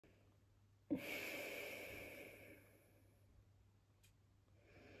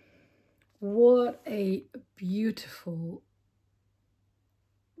What a beautiful,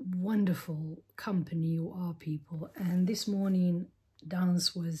 wonderful company you are, people. And this morning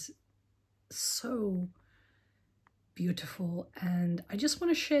dance was so beautiful, and I just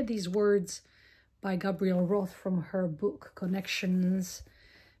want to share these words by Gabrielle Roth from her book Connections,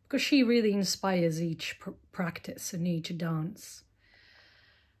 because she really inspires each practice and each dance.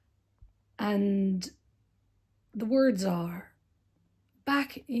 And the words are,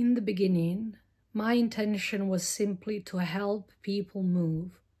 back in the beginning, my intention was simply to help people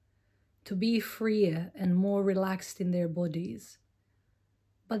move, to be freer and more relaxed in their bodies.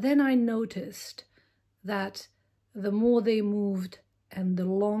 But then I noticed that the more they moved and the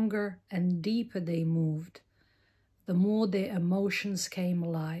longer and deeper they moved, the more their emotions came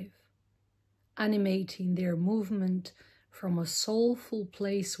alive, animating their movement from a soulful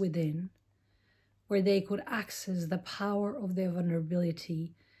place within, where they could access the power of their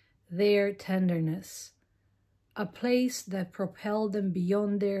vulnerability, their tenderness, a place that propelled them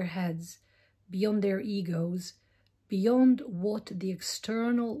beyond their heads, beyond their egos, beyond what the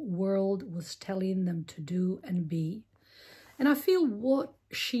external world was telling them to do and be. And I feel what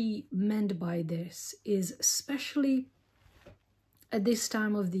she meant by this is, especially at this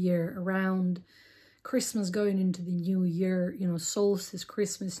time of the year, around Christmas going into the new year, you know, solstice,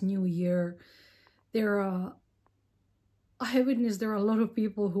 Christmas, New Year, I have witnessed there are a lot of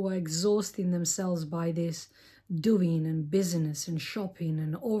people who are exhausting themselves by this doing and business and shopping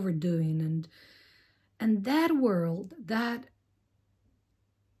and overdoing, and that world, that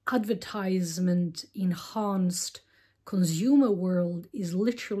advertisement enhanced consumer world is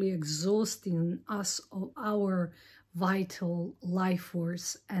literally exhausting us of our vital life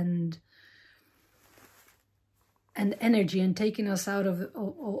force and energy, and taking us out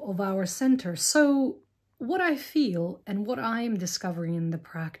of our center. So what I feel and what I'm discovering in the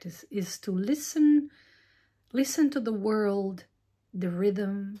practice is to listen to the world, the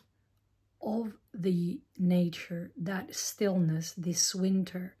rhythm of the nature, that stillness this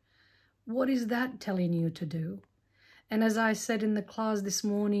winter. What is that telling you to do? And as I said in the class this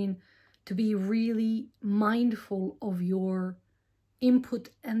morning, to be really mindful of your input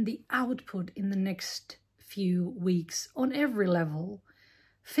and the output in the next few weeks on every level,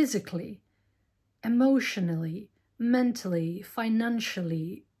 physically, emotionally, mentally,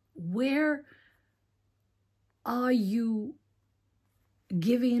 financially. Where are you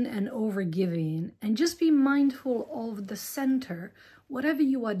giving and overgiving? And just be mindful of the center. Whatever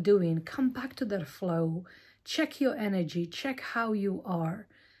you are doing, come back to that flow, check your energy, check how you are,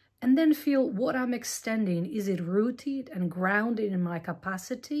 and then feel what I'm extending. Is it rooted and grounded in my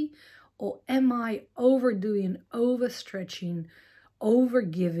capacity? Or am I overdoing, overstretching,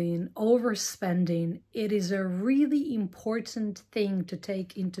 overgiving, overspending? It is a really important thing to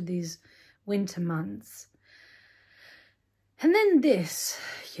take into these winter months. And then this,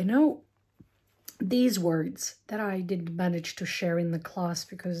 you know, these words that I didn't manage to share in the class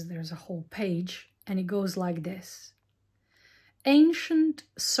because there's a whole page, and it goes like this. Ancient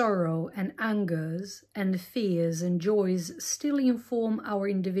sorrow and angers and fears and joys still inform our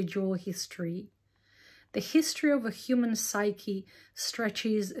individual history. The history of a human psyche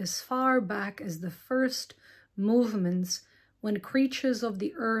stretches as far back as the first movements when creatures of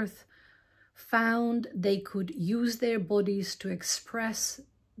the earth found they could use their bodies to express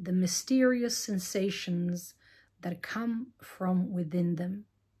the mysterious sensations that come from within them.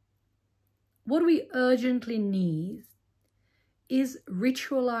 What we urgently need is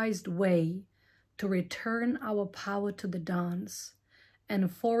ritualized way to return our power to the dance and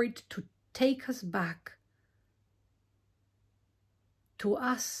for it to take us back to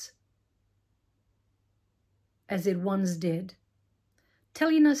us as it once did,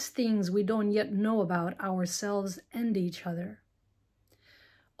 telling us things we don't yet know about ourselves and each other.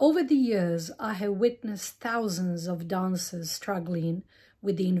 Over the years, I have witnessed thousands of dancers struggling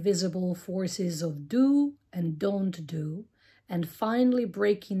with the invisible forces of do and don't do, and finally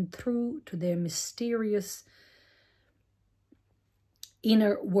breaking through to their mysterious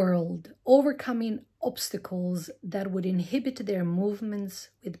inner world, overcoming obstacles that would inhibit their movements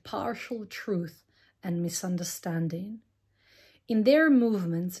with partial truth and misunderstanding. In their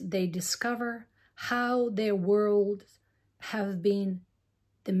movements, they discover how their worlds have been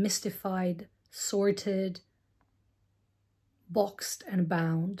demystified, sorted, boxed, and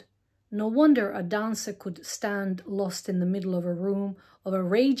bound. No wonder a dancer could stand lost in the middle of a room of a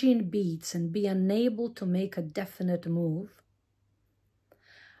raging beats and be unable to make a definite move.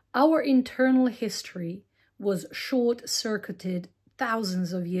 Our internal history was short-circuited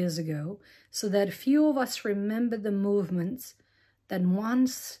thousands of years ago, so that few of us remember the movements that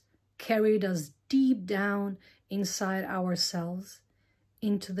once carried us deep down inside ourselves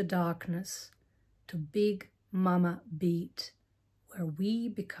into the darkness to Big Mama Beat, where we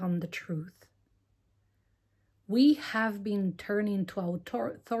become the truth. We have been turning to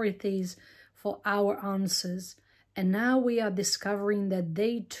authorities for our answers, and now we are discovering that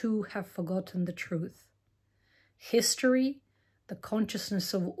they too have forgotten the truth. History, the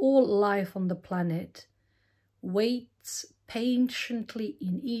consciousness of all life on the planet, waits patiently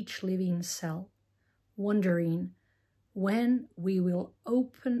in each living cell, wondering when we will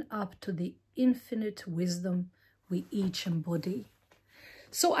open up to the infinite wisdom we each embody.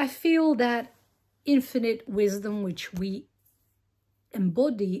 So I feel that infinite wisdom which we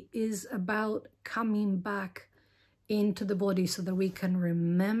embody is about coming back into the body so that we can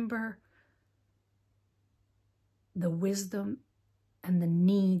remember the wisdom and the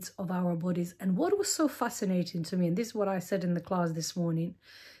needs of our bodies. And what was so fascinating to me, and this is what I said in the class this morning,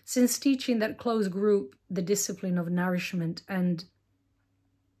 since teaching that close group, the discipline of nourishment, and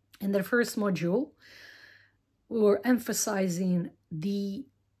in the first module, we were emphasizing the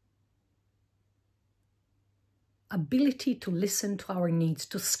ability to listen to our needs,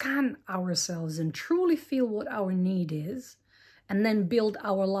 to scan ourselves and truly feel what our need is, and then build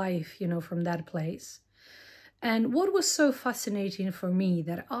our life, you know, from that place. And what was so fascinating for me,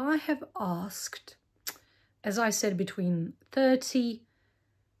 that I have asked, as I said, between 30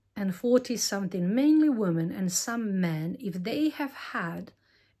 and 40 something, mainly women and some men, if they have had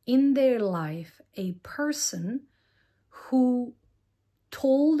in their life a person who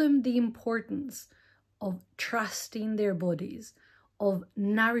told them the importance of trusting their bodies, of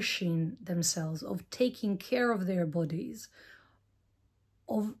nourishing themselves, of taking care of their bodies,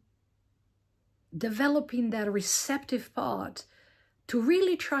 of developing that receptive part to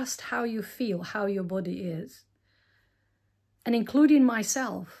really trust how you feel, how your body is. And including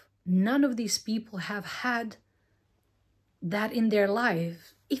myself, none of these people have had that in their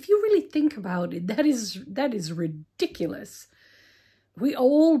life. If you really think about it, that is ridiculous. We are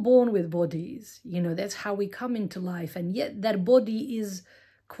all born with bodies, you know, that's how we come into life, and yet that body is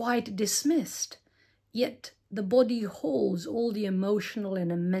quite dismissed. Yet the body holds all the emotional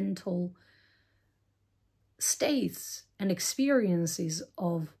and the mental states and experiences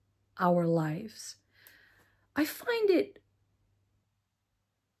of our lives. I find it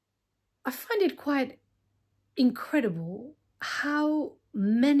quite incredible how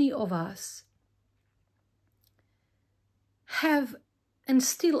many of us have and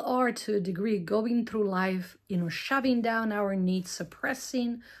still are, to a degree, going through life, you know, shoving down our needs,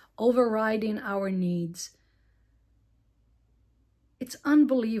 suppressing, overriding our needs. It's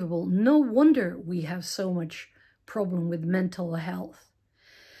unbelievable. No wonder we have so much problem with mental health.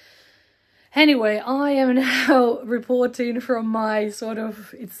 Anyway, I am now reporting from my sort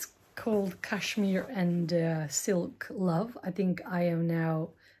of, it's called Kashmir and Silk Love. I think I am now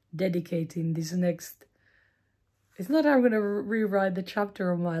dedicating this next, it's not I'm going to rewrite the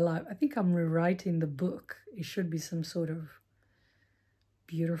chapter of my life. I think I'm rewriting the book. It should be some sort of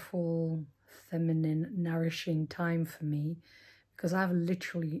beautiful, feminine, nourishing time for me. Because I've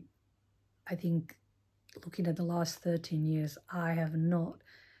literally, I think, looking at the last 13 years, I have not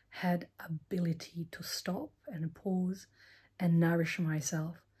had ability to stop and pause and nourish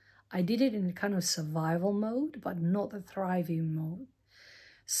myself. I did it in a kind of survival mode, but not a thriving mode.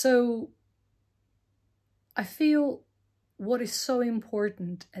 So I feel what is so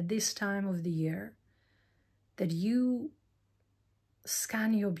important at this time of the year, that you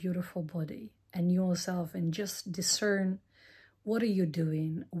scan your beautiful body and yourself and just discern, what are you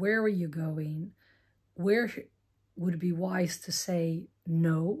doing? Where are you going? Where would it be wise to say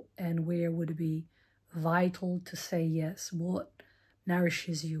no, and where would it be vital to say yes? What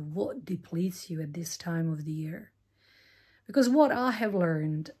nourishes you? What depletes you at this time of the year? Because what I have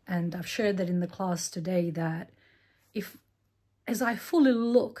learned, and I've shared that in the class today, that as I fully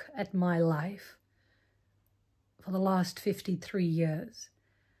look at my life for the last 53 years,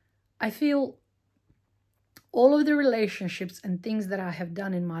 I feel all of the relationships and things that I have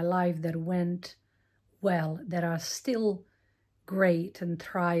done in my life that went well, that are still great and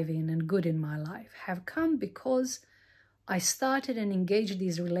thriving and good in my life, have come because I started and engaged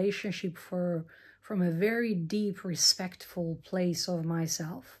these relationships from a very deep, respectful place of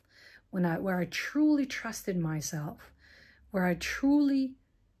myself, where I truly trusted myself, where I truly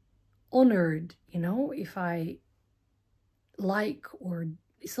honored, you know, if I like, or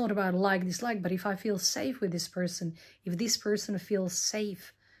it's not about like, dislike, but if I feel safe with this person, if this person feels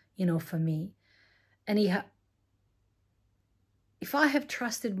safe, you know, for me, and if I have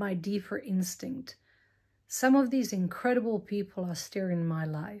trusted my deeper instinct, some of these incredible people are still in my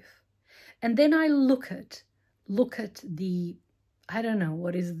life. And then I look at the, I don't know,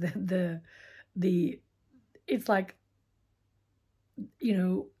 what is the it's like, you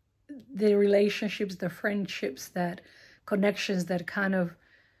know, the relationships, the friendships, that connections that kind of,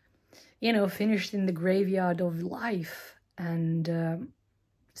 you know, finished in the graveyard of life and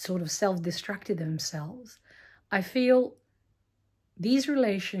sort of self-destructed themselves. I feel these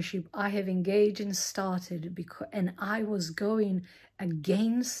relationships I have engaged and started because, and I was going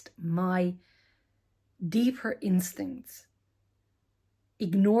against my deeper instincts,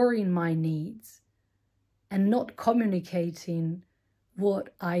 ignoring my needs and not communicating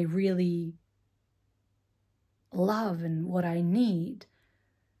what I really love and what I need.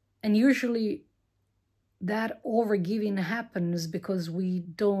 And usually that overgiving happens because we're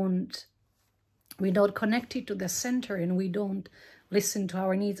not connected to the center and we don't listen to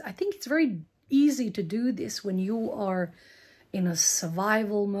our needs. I think it's very easy to do this when you are in a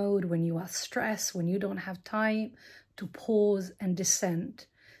survival mode, when you are stressed, when you don't have time to pause and descend.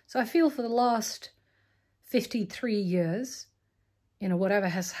 So I feel for the last 53 years, you know, whatever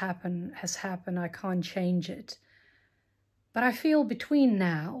has happened, I can't change it. But I feel between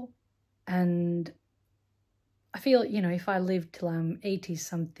now and I feel, you know, if I live till I'm 80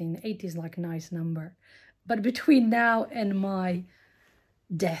 something, 80 is like a nice number. But between now and my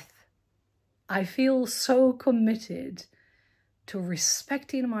death, I feel so committed to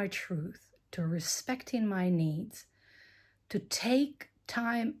respecting my truth, to respecting my needs, to take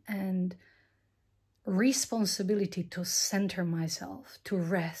time and responsibility to center myself, to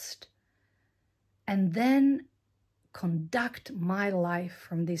rest, and then conduct my life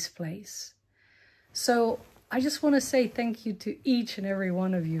from this place. So I just want to say thank you to each and every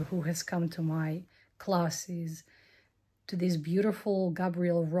one of you who has come to my classes, to these beautiful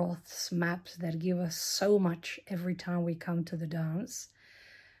Gabriel Roth's maps that give us so much every time we come to the dance.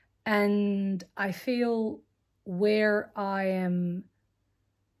 And I feel where I am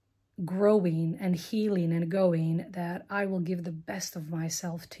growing and healing and going, that I will give the best of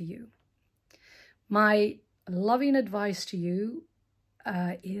myself to you. My loving advice to you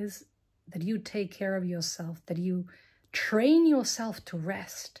is that you take care of yourself, that you train yourself to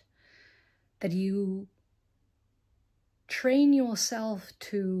rest, that you train yourself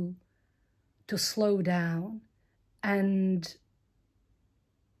to slow down. And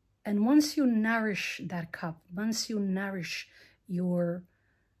once you nourish that cup, once you nourish your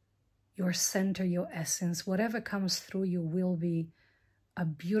center, your essence, whatever comes through you will be a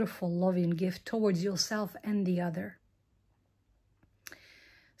beautiful, loving gift towards yourself and the other.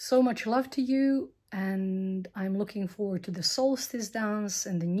 So much love to you, and I'm looking forward to the solstice dance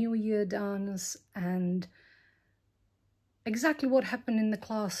and the New Year dance and exactly what happened in the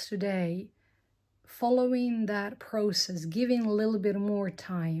class today. Following that process, giving a little bit more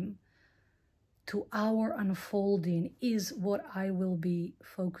time to our unfolding is what I will be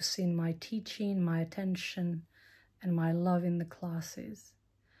focusing my teaching, my attention, and my love in the classes.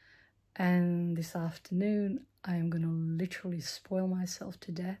 And this afternoon, I am going to literally spoil myself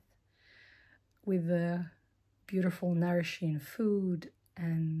to death with the beautiful, nourishing food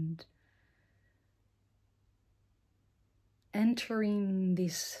and entering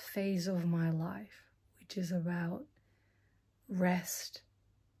this phase of my life, which is about rest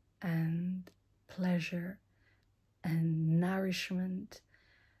and pleasure and nourishment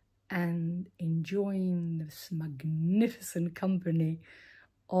and enjoying this magnificent company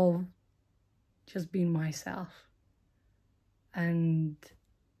of just being myself. And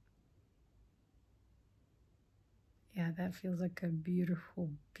yeah, that feels like a beautiful,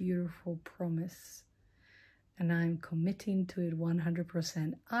 beautiful promise. And I'm committing to it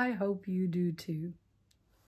 100%. I hope you do too.